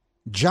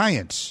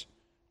 Giants,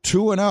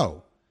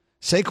 2-0.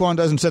 Saquon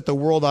doesn't set the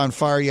world on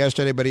fire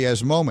yesterday, but he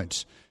has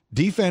moments.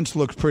 Defense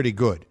looks pretty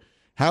good.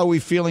 How are we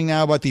feeling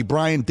now about the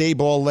Brian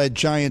Daboll-led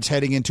Giants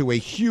heading into a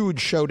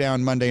huge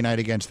showdown Monday night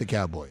against the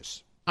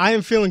Cowboys? I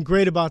am feeling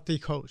great about the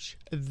coach.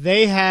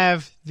 They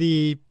have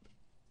they've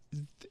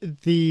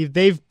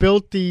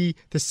built the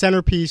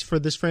centerpiece for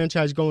this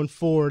franchise going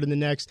forward in the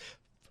next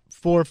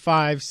 4,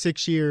 5,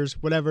 6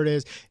 years, whatever it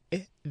is.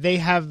 They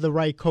have the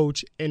right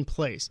coach in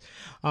place.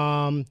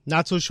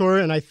 Not so sure,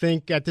 and I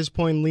think at this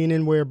point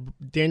leaning where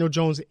Daniel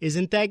Jones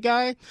isn't that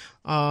guy.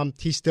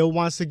 He still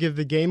wants to give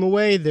the game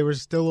away. There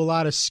was still a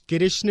lot of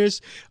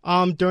skittishness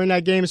during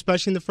that game,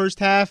 especially in the first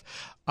half.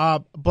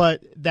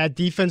 But that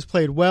defense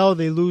played well.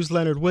 They lose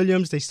Leonard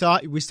Williams. We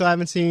still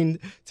haven't seen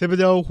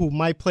Thibodeau, who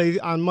might play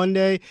on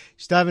Monday.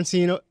 Still haven't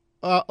seen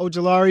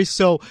Ojulari.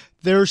 So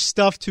there's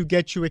stuff to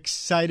get you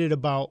excited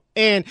about.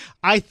 And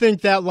I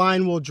think that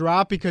line will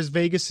drop because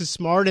Vegas is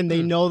smart and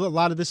they know that a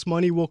lot of this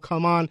money will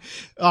come on,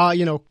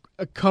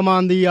 come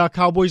on the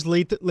Cowboys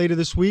later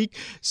this week.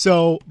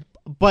 So,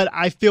 but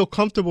I feel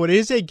comfortable. It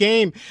is a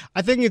game.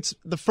 I think it's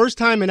the first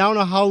time in I don't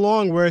know how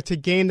long where it's a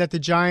game that the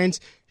Giants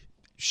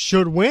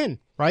should win,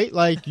 right?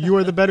 Like you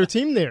are the better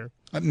team there.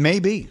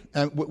 Maybe.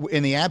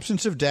 In the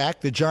absence of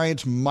Dak, the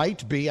Giants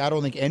might be. I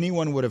don't think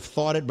anyone would have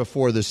thought it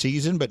before the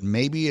season, but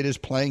maybe it is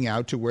playing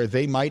out to where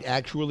they might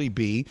actually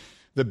be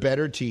the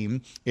better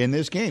team in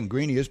this game.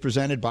 Greeny is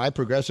presented by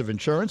Progressive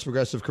Insurance.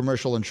 Progressive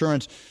Commercial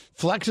Insurance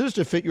flexes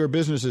to fit your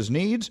business's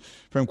needs.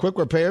 From quick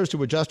repairs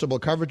to adjustable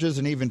coverages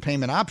and even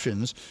payment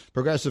options,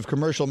 Progressive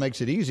Commercial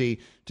makes it easy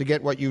to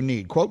get what you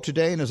need. Quote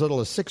today in as little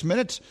as 6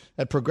 minutes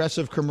at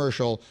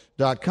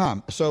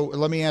progressivecommercial.com. So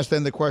let me ask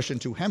then the question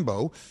to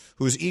Hembo,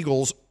 whose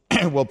Eagles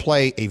will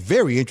play a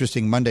very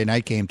interesting Monday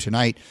night game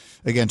tonight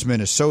against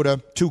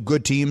Minnesota. 2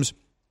 good teams.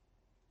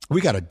 We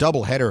got a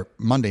doubleheader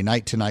Monday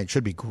night tonight.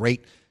 Should be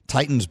great.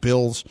 Titans,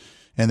 Bills,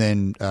 and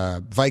then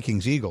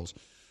Vikings, Eagles.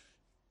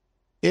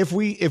 If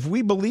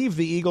we believe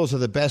the Eagles are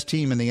the best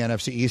team in the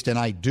NFC East, and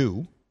I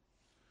do,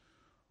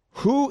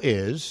 who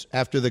is,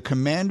 after the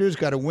Commanders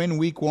got a win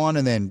week 1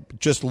 and then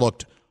just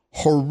looked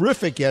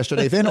horrific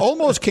yesterday, then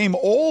almost came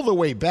all the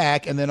way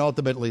back and then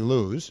ultimately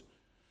lose,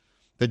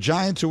 the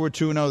Giants who were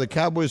 2-0, the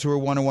Cowboys who were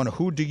 1-1,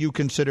 who do you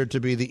consider to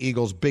be the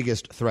Eagles'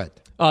 biggest threat?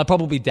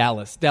 Probably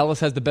Dallas. Dallas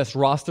has the best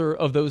roster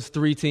of those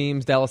 3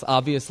 teams. Dallas,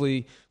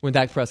 obviously, when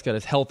Dak Prescott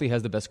is healthy,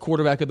 has the best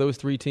quarterback of those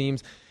 3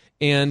 teams.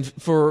 And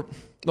the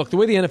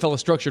way the NFL is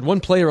structured,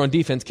 one player on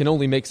defense can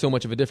only make so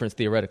much of a difference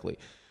theoretically.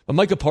 But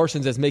Micah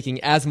Parsons is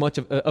making as much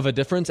of a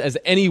difference as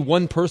any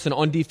one person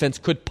on defense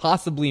could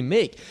possibly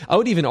make. I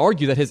would even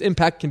argue that his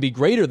impact can be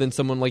greater than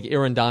someone like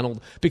Aaron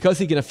Donald because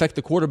he can affect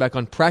the quarterback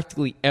on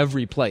practically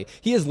every play.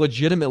 He is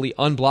legitimately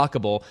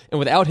unblockable, and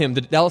without him,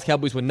 the Dallas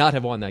Cowboys would not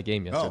have won that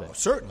game yesterday. Oh,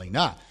 certainly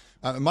not.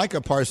 Micah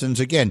Parsons,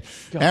 again,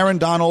 Aaron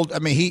Donald, I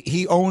mean,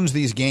 he owns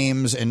these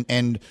games,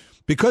 and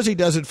because he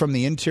does it from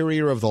the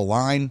interior of the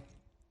line,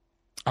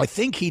 I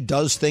think he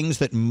does things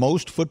that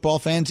most football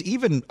fans,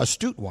 even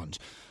astute ones,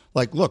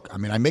 like, look, I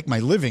mean, I make my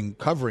living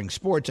covering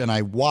sports, and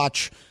I've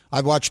watched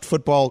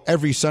football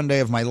every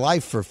Sunday of my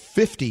life for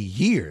 50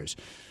 years.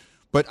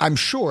 But I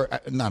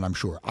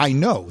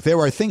know there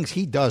are things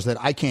he does that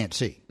I can't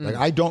see. Like,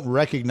 I don't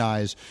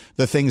recognize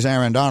the things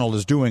Aaron Donald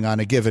is doing on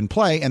a given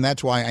play, and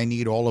that's why I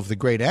need all of the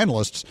great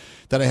analysts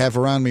that I have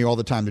around me all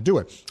the time to do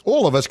it.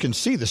 All of us can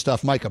see the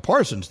stuff Micah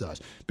Parsons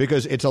does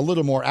because it's a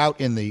little more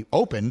out in the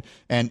open,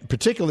 and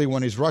particularly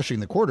when he's rushing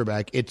the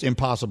quarterback, it's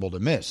impossible to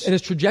miss. And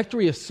his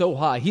trajectory is so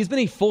high. He's been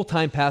a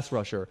full-time pass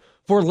rusher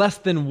for less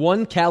than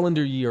 1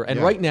 calendar year, and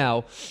right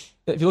now,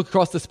 if you look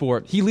across the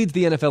sport, he leads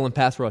the NFL in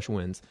pass rush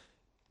wins.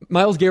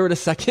 Myles Garrett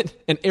is second,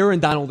 and Aaron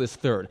Donald is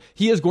third.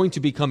 He is going to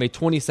become a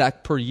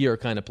 20-sack per year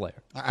kind of player.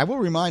 I will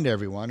remind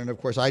everyone, and of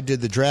course I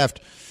did the draft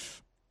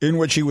in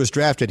which he was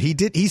drafted.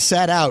 He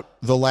sat out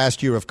the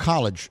last year of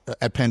college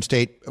at Penn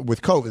State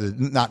with COVID,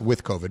 not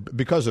with COVID, but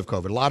because of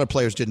COVID. A lot of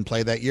players didn't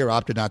play that year,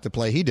 opted not to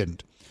play. He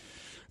didn't.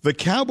 The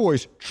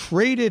Cowboys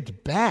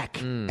traded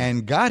back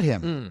and got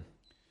him.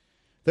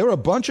 There were a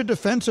bunch of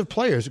defensive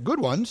players,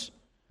 good ones,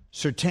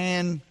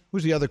 Surtain,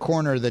 who's the other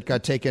corner that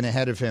got taken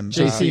ahead of him?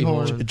 J.C.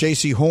 Horn.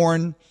 J.C.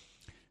 Horn.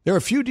 There are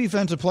a few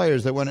defensive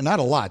players that went, not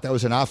a lot. That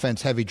was an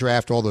offense-heavy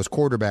draft, all those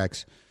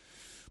quarterbacks.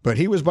 But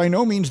he was by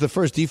no means the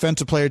first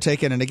defensive player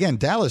taken. And again,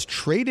 Dallas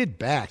traded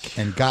back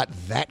and got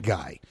that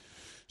guy.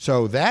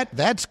 So that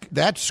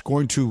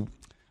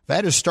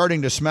is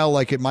starting to smell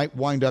like it might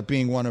wind up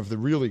being one of the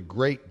really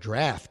great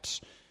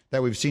drafts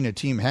that we've seen a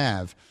team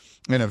have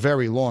in a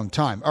very long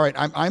time. All right,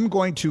 I'm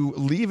going to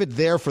leave it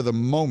there for the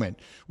moment.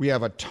 We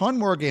have a ton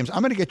more games.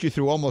 I'm going to get you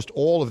through almost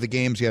all of the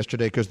games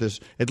yesterday because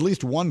there's at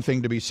least one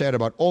thing to be said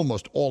about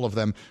almost all of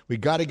them. We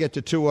got to get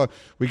to Tua.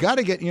 We got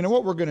to get, you know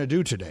what we're going to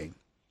do today?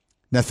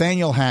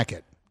 Nathaniel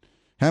Hackett.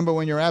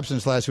 Hembo, in your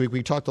absence last week,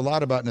 we talked a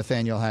lot about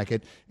Nathaniel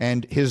Hackett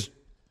and his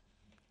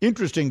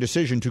interesting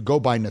decision to go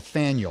by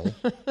Nathaniel,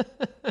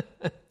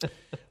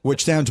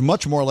 which sounds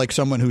much more like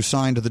someone who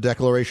signed the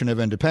Declaration of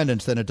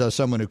Independence than it does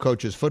someone who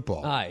coaches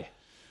football. Aye.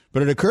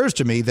 But it occurs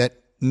to me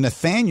that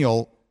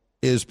Nathaniel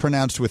is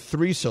pronounced with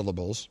 3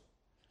 syllables.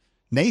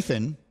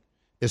 Nathan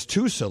is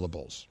 2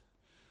 syllables.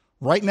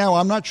 Right now,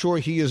 I'm not sure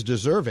he is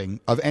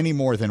deserving of any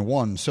more than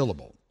 1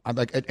 syllable.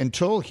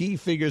 Until he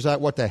figures out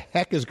what the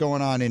heck is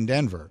going on in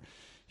Denver,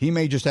 he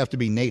may just have to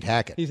be Nate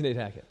Hackett. He's Nate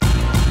Hackett.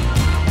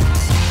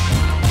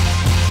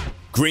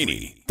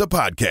 Greeny, the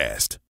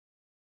podcast.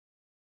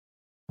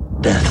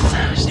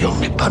 Death is the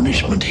only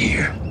punishment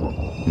here.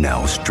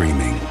 Now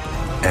streaming,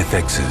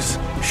 FX's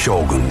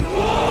Shogun.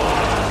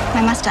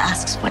 My master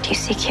asks what you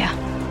seek here.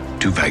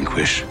 To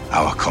vanquish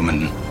our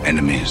common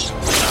enemies.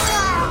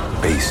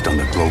 Based on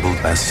the global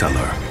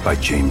bestseller by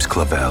James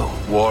Clavell.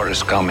 War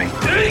is coming.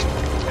 The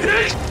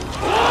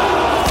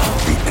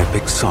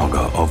epic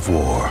saga of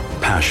war,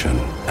 passion,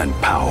 and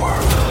power.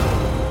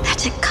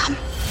 Let it come.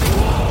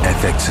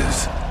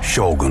 FX's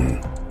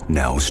Shogun,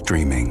 now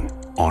streaming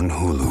on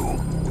Hulu.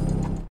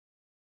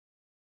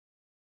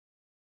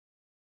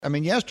 I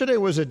mean, yesterday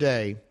was a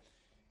day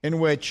in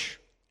which,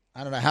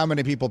 I don't know how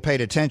many people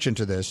paid attention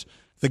to this,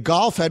 the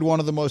golf had one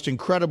of the most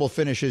incredible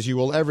finishes you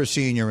will ever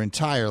see in your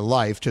entire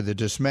life, to the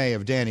dismay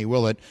of Danny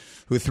Willett,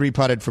 who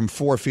 3-putted from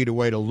 4 feet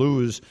away to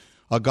lose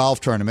a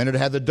golf tournament. It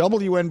had the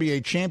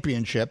WNBA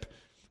championship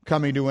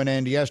coming to an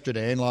end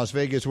yesterday, and Las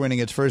Vegas winning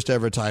its first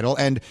ever title,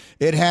 and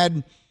it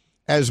had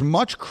as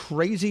much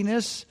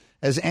craziness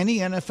as any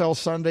NFL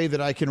Sunday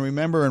that I can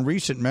remember in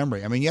recent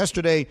memory. I mean,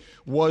 yesterday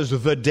was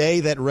the day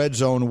that Red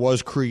Zone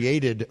was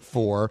created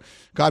for.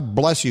 God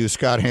bless you,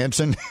 Scott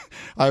Hansen.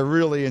 I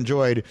really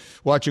enjoyed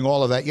watching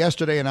all of that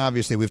yesterday, and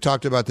obviously we've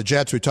talked about the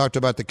Jets, we talked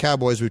about the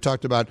Cowboys, we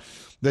talked about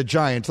the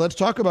Giants. Let's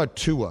talk about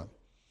Tua.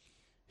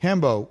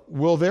 Hembo,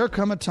 will there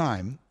come a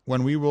time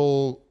when we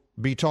will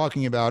be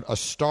talking about a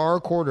star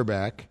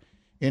quarterback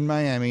in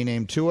Miami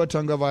named Tua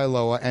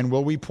Tagovailoa, and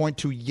will we point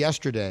to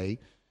yesterday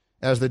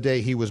as the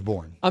day he was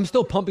born? I'm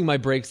still pumping my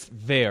brakes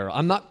there.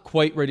 I'm not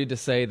quite ready to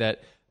say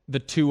that the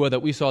Tua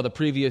that we saw the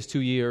previous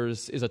 2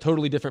 years is a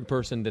totally different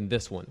person than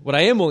this one. What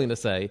I am willing to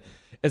say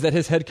is that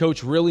his head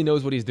coach really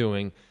knows what he's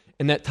doing,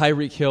 and that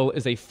Tyreek Hill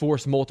is a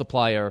force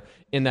multiplier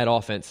in that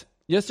offense.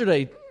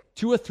 Yesterday,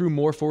 Tua threw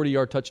more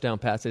 40-yard touchdown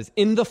passes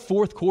in the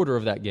fourth quarter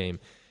of that game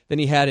than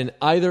he had in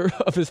either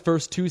of his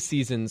first 2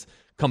 seasons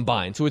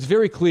combined. So it's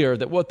very clear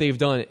that what they've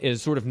done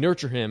is sort of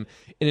nurture him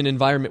in an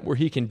environment where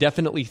he can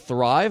definitely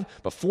thrive,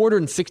 but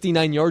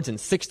 469 yards and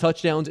 6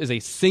 touchdowns is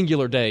a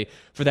singular day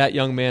for that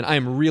young man. I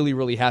am really,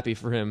 really happy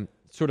for him,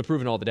 sort of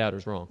proving all the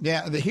doubters wrong.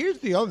 Yeah, here's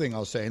the other thing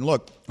I'll say. And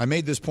look, I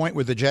made this point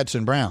with the Jets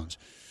and Browns.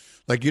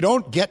 Like, you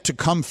don't get to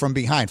come from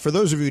behind. For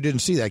those of you who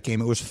didn't see that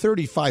game, it was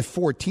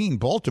 35-14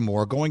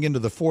 Baltimore going into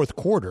the fourth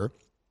quarter,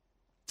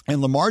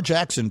 and Lamar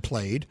Jackson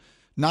played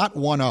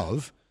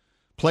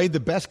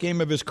the best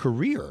game of his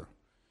career.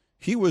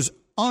 He was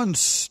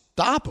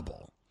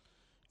unstoppable.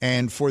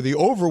 And for the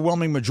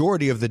overwhelming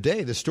majority of the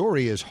day, the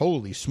story is,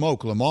 holy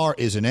smoke, Lamar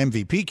is an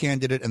MVP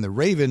candidate, and the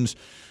Ravens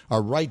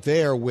are right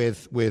there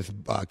with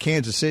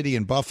Kansas City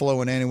and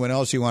Buffalo and anyone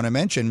else you want to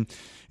mention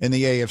in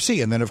the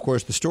AFC. And then, of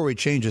course, the story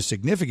changes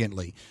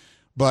significantly.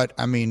 But,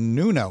 I mean,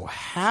 Nuno,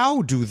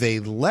 how do they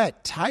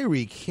let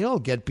Tyreek Hill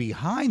get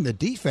behind the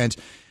defense?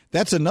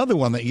 That's another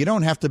one that you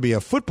don't have to be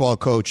a football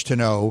coach to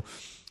know.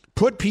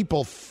 Put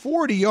people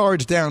 40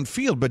 yards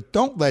downfield, but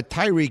don't let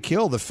Tyreek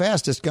Hill, the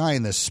fastest guy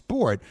in the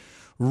sport,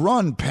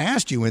 run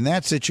past you in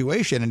that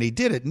situation. And he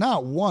did it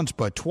not once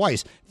but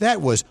twice.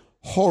 That was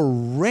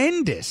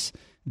horrendous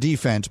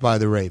defense by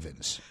the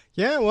Ravens.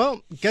 Yeah,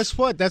 well, guess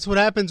what? That's what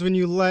happens when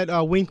you let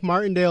Wink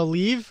Martindale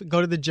leave, go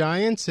to the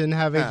Giants, and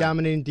have a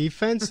dominating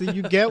defense. So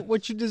you get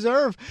what you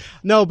deserve.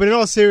 No, but in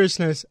all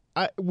seriousness,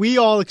 we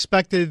all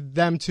expected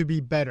them to be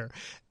better.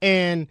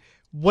 And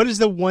what is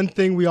the one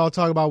thing we all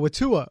talk about with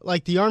Tua?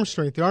 Like the arm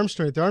strength.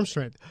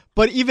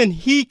 But even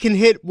he can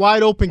hit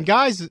wide open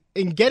guys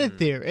and get it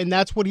there, and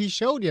that's what he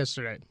showed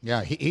yesterday.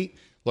 Yeah,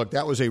 look,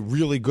 that was a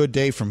really good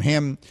day from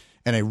him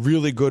and a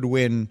really good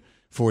win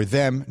for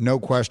them, no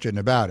question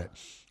about it.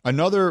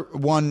 Another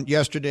one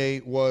yesterday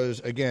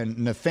was, again,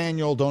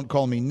 Nathaniel. Don't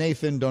call me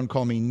Nathan. Don't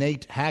call me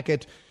Nate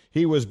Hackett.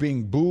 He was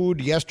being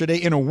booed yesterday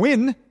in a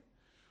win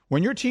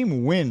When your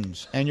team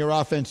wins and your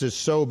offense is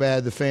so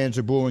bad the fans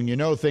are booing, you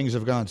know things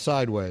have gone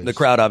sideways. The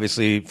crowd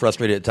obviously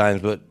frustrated at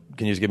times, but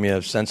can you just give me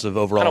a sense of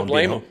overall? I don't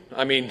blame them.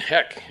 I mean,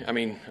 heck,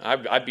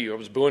 I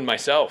was booing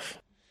myself.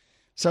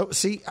 So,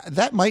 see,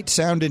 that might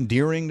sound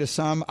endearing to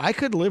some. I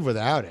could live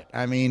without it.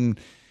 I mean,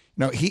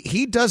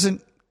 he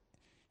doesn't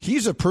 –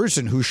 he's a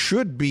person who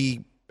should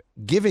be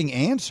giving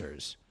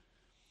answers.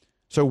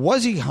 So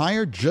was he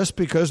hired just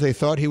because they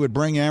thought he would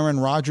bring Aaron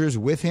Rodgers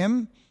with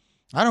him?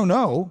 I don't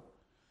know.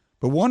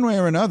 But one way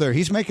or another,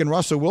 he's making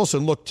Russell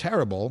Wilson look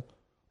terrible,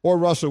 or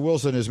Russell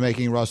Wilson is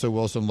making Russell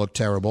Wilson look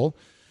terrible.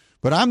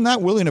 But I'm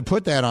not willing to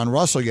put that on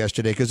Russell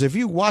yesterday, because if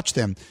you watch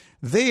them,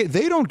 they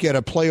don't get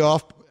a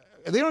playoff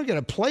 – they don't get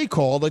a play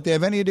call like they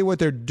have any idea what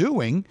they're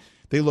doing.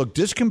 They look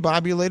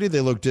discombobulated. They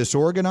look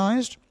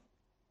disorganized.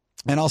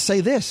 And I'll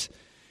say this.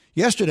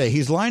 Yesterday,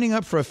 he's lining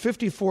up for a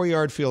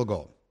 54-yard field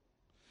goal.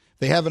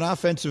 They have an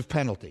offensive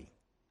penalty.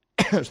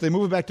 So they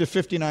move it back to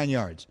 59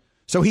 yards.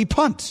 So he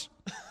punts.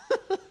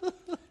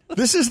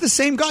 This is the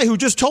same guy who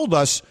just told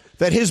us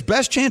that his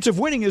best chance of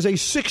winning is a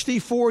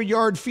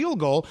 64-yard field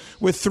goal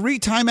with 3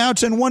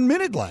 timeouts and 1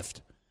 minute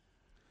left.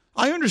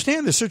 I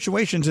understand the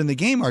situations in the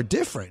game are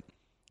different,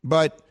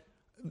 but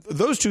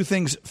those two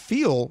things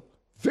feel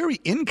very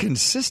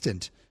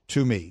inconsistent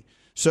to me.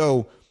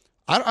 So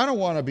I don't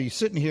want to be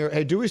sitting here.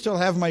 Hey, do we still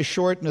have my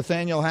short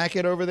Nathaniel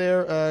Hackett over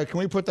there? Can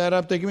we put that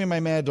up there? Give me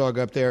my Mad Dog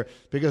up there,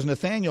 because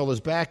Nathaniel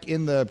is back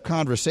in the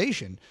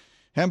conversation.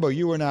 Hembo,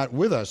 you were not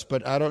with us,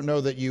 but I don't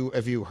know that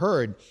if you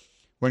heard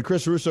when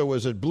Chris Russo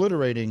was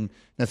obliterating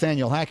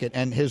Nathaniel Hackett,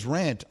 and his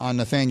rant on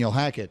Nathaniel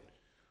Hackett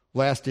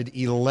lasted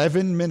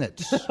 11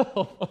 minutes.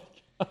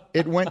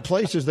 It went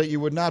places that you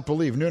would not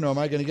believe. Nuno, am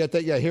I going to get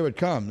that? Yeah, here it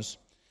comes.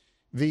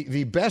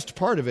 The best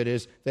part of it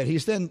is that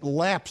he's then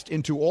lapsed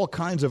into all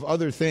kinds of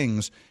other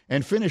things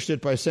and finished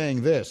it by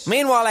saying this.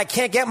 Meanwhile, I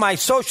can't get my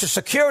Social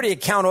Security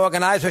account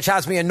organized, which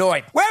has me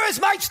annoyed. Where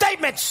is my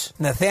statements?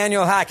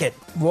 Nathaniel Hackett.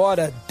 What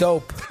a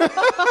dope.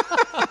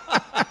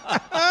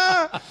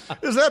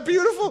 Is that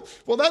beautiful?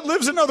 Well, that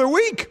lives another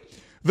week.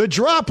 The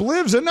drop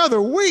lives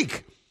another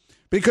week.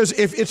 Because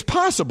if it's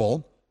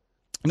possible,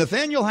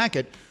 Nathaniel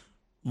Hackett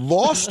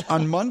lost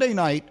on Monday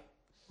night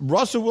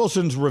Russell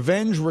Wilson's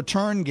revenge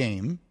return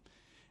game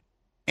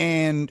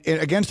and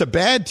against a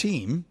bad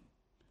team,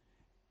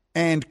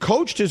 and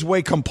coached his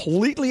way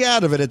completely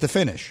out of it at the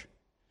finish,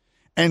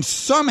 and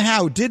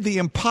somehow did the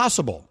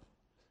impossible.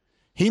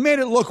 He made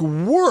it look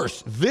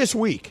worse this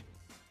week.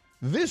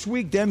 This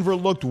week, Denver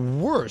looked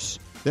worse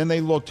than they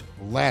looked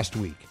last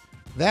week.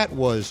 That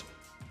was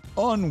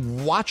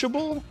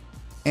unwatchable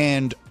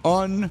and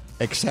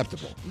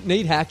unacceptable.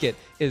 Nate Hackett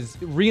is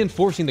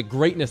reinforcing the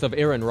greatness of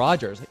Aaron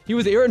Rodgers. He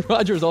was Aaron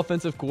Rodgers'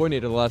 offensive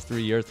coordinator the last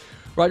 3 years.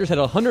 Rodgers had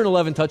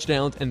 111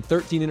 touchdowns and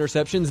 13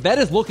 interceptions. That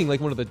is looking like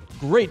one of the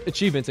great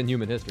achievements in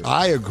human history.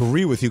 I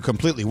agree with you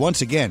completely.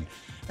 Once again,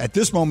 at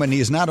this moment, he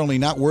is not only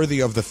not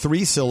worthy of the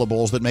 3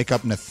 syllables that make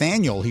up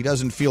Nathaniel, he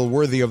doesn't feel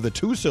worthy of the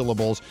 2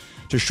 syllables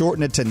to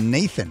shorten it to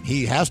Nathan.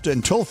 He has to,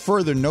 until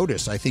further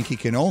notice, I think he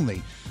can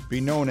only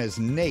be known as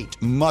Nate.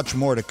 Much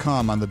more to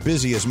come on the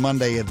busiest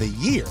Monday of the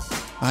year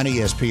on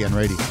ESPN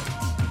Radio.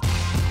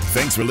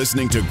 Thanks for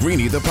listening to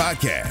Greeny the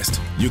podcast.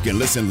 You can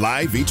listen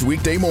live each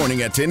weekday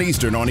morning at 10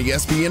 Eastern on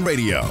ESPN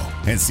Radio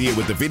and see it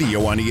with the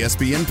video on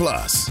ESPN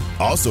Plus.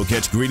 Also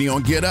catch Greeny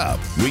on Get Up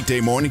weekday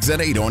mornings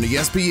at 8 on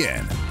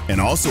ESPN, and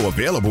also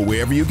available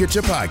wherever you get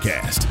your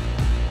podcast.